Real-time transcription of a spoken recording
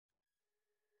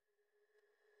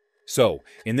So,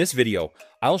 in this video,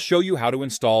 I'll show you how to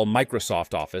install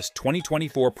Microsoft Office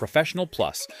 2024 Professional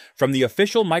Plus from the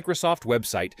official Microsoft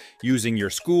website using your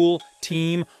school,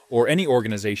 team, or any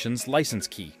organization's license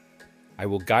key. I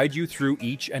will guide you through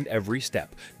each and every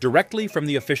step directly from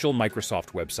the official Microsoft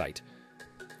website.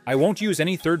 I won't use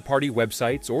any third-party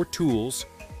websites or tools,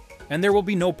 and there will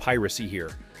be no piracy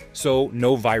here, so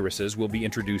no viruses will be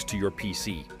introduced to your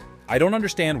PC. I don't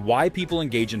understand why people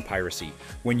engage in piracy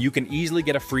when you can easily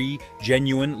get a free,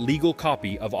 genuine, legal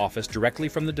copy of Office directly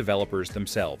from the developers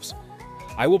themselves.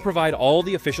 I will provide all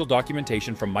the official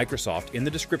documentation from Microsoft in the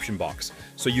description box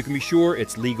so you can be sure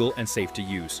it's legal and safe to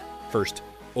use. First,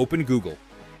 open Google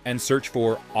and search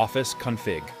for Office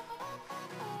Config.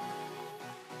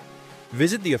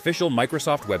 Visit the official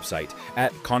Microsoft website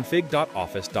at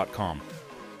config.office.com.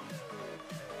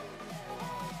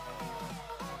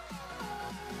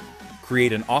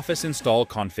 Create an Office install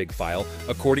config file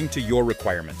according to your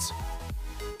requirements.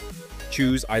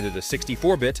 Choose either the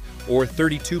 64-bit or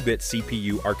 32-bit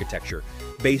CPU architecture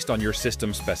based on your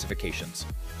system specifications.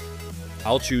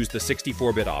 I'll choose the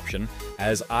 64-bit option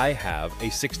as I have a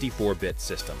 64-bit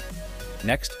system.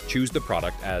 Next, choose the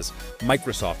product as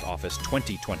Microsoft Office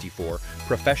 2024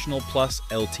 Professional Plus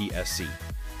LTSC.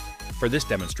 For this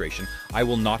demonstration, I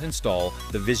will not install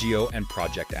the Visio and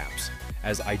Project apps,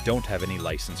 as I don't have any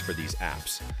license for these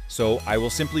apps, so I will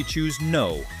simply choose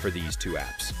No for these two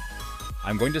apps.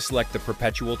 I'm going to select the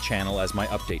Perpetual channel as my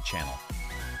update channel.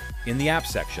 In the Apps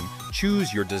section,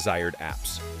 choose your desired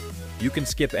apps. You can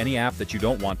skip any app that you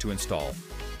don't want to install.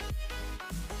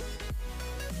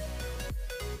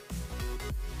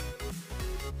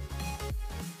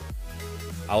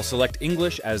 I'll select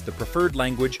English as the preferred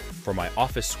language for my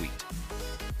Office suite.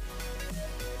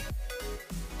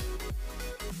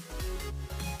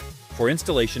 For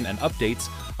installation and updates,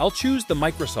 I'll choose the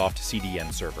Microsoft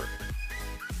CDN server.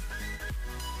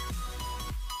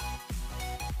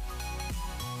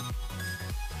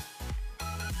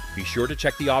 Be sure to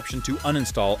check the option to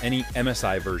uninstall any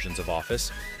MSI versions of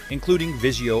Office, including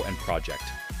Visio and Project,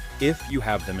 if you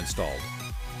have them installed.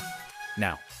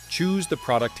 Now, choose the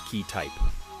product key type.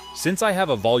 Since I have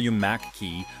a Volume MAK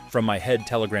key from my head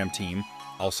Telegram team,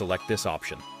 I'll select this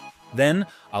option. Then,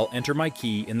 I'll enter my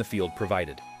key in the field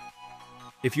provided.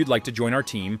 If you'd like to join our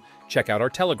team, check out our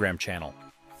Telegram channel.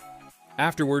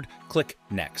 Afterward, click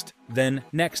Next, then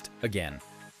Next again,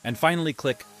 and finally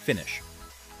click Finish.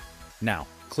 Now,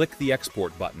 click the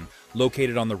Export button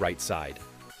located on the right side.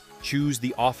 Choose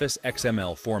the Office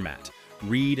XML format.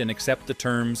 Read and accept the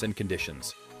terms and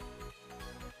conditions.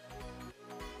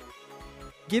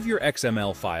 Give your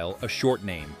XML file a short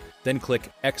name, then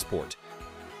click Export.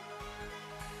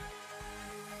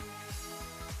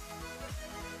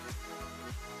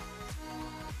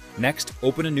 Next,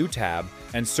 open a new tab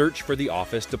and search for the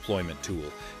Office Deployment tool.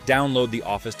 Download the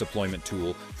Office Deployment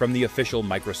tool from the official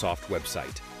Microsoft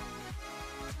website.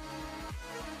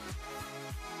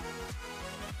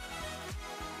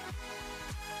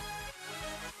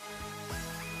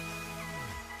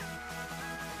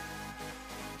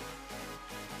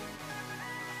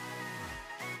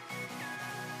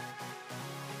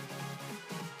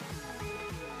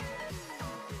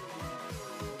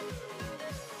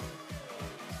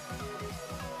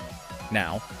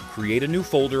 Now, create a new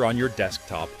folder on your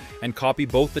desktop and copy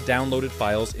both the downloaded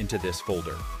files into this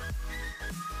folder.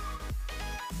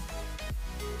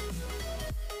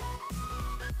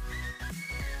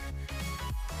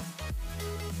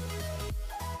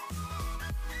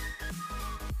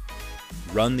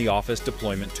 Run the Office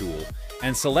Deployment tool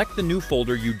and select the new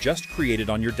folder you just created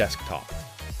on your desktop.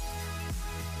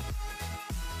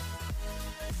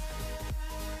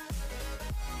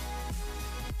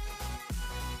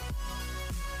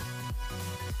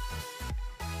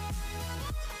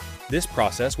 This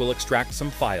process will extract some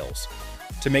files.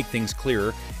 To make things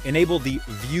clearer, enable the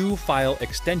View File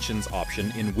Extensions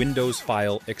option in Windows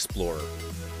File Explorer.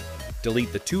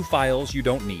 Delete the two files you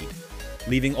don't need,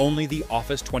 leaving only the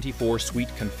Office 24 Suite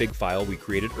config file we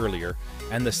created earlier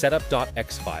and the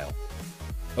setup.x file.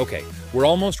 Okay, we're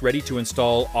almost ready to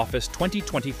install Office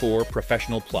 2024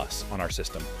 Professional Plus on our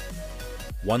system.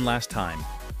 One last time,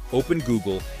 open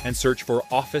Google and search for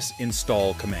Office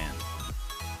Install command.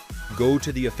 Go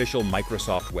to the official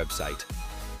Microsoft website.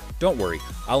 Don't worry,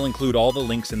 I'll include all the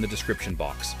links in the description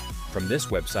box. From this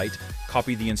website,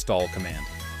 copy the install command.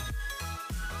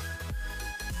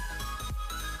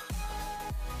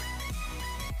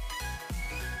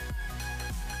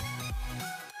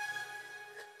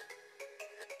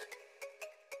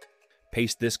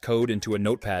 Paste this code into a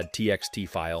Notepad TXT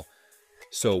file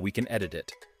so we can edit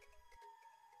it.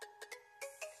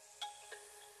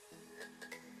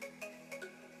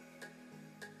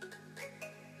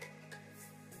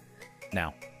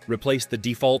 Now, replace the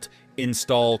default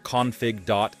install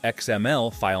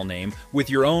config.xml file name with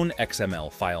your own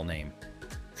XML file name.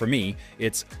 For me,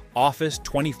 it's Office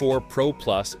 24 Pro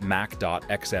Plus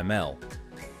Mac.xml.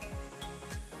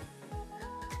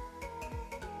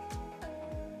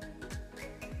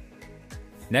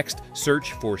 Next,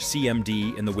 search for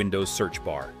CMD in the Windows search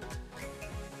bar.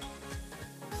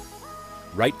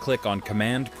 Right-click on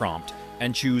Command Prompt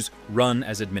and choose Run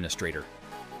as Administrator.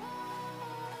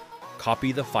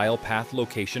 Copy the file path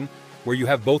location where you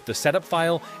have both the setup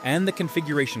file and the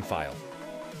configuration file.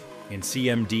 In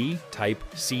CMD, type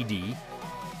CD,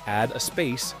 add a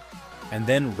space, and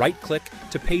then right-click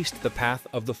to paste the path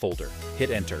of the folder. Hit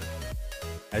Enter.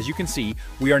 As you can see,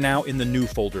 we are now in the new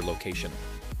folder location.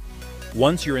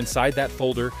 Once you're inside that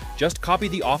folder, just copy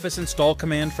the Office install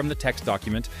command from the text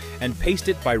document and paste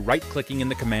it by right-clicking in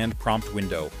the command prompt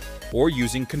window, or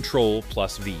using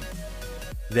Ctrl+V.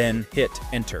 Then hit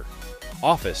Enter.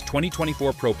 Office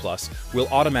 2024 Pro Plus will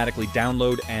automatically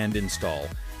download and install.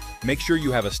 Make sure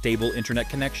you have a stable internet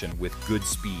connection with good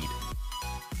speed.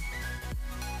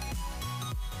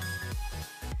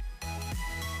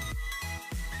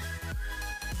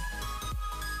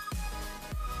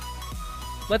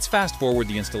 Let's fast forward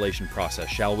the installation process,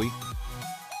 shall we?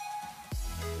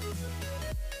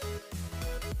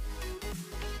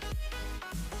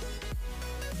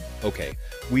 Okay,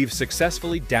 we've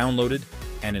successfully downloaded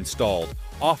and installed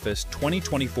Office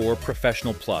 2024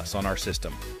 Professional Plus on our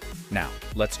system. Now,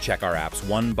 let's check our apps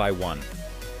one by one.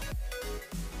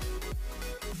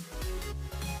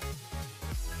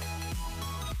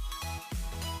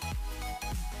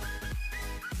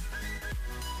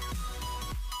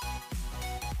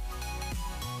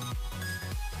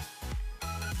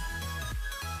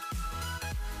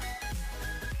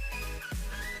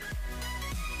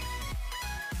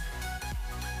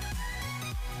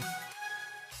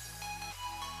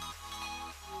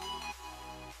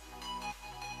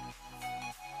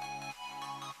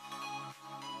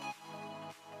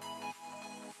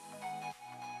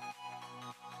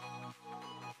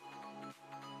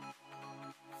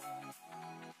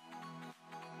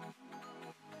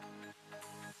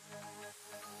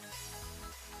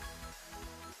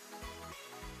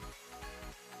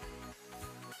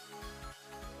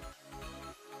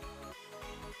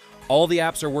 All the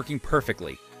apps are working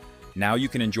perfectly. Now you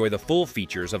can enjoy the full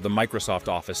features of the Microsoft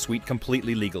Office suite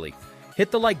completely legally.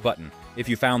 Hit the like button if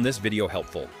you found this video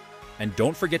helpful. And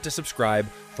don't forget to subscribe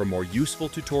for more useful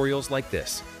tutorials like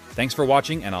this. Thanks for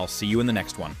watching, and I'll see you in the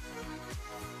next one.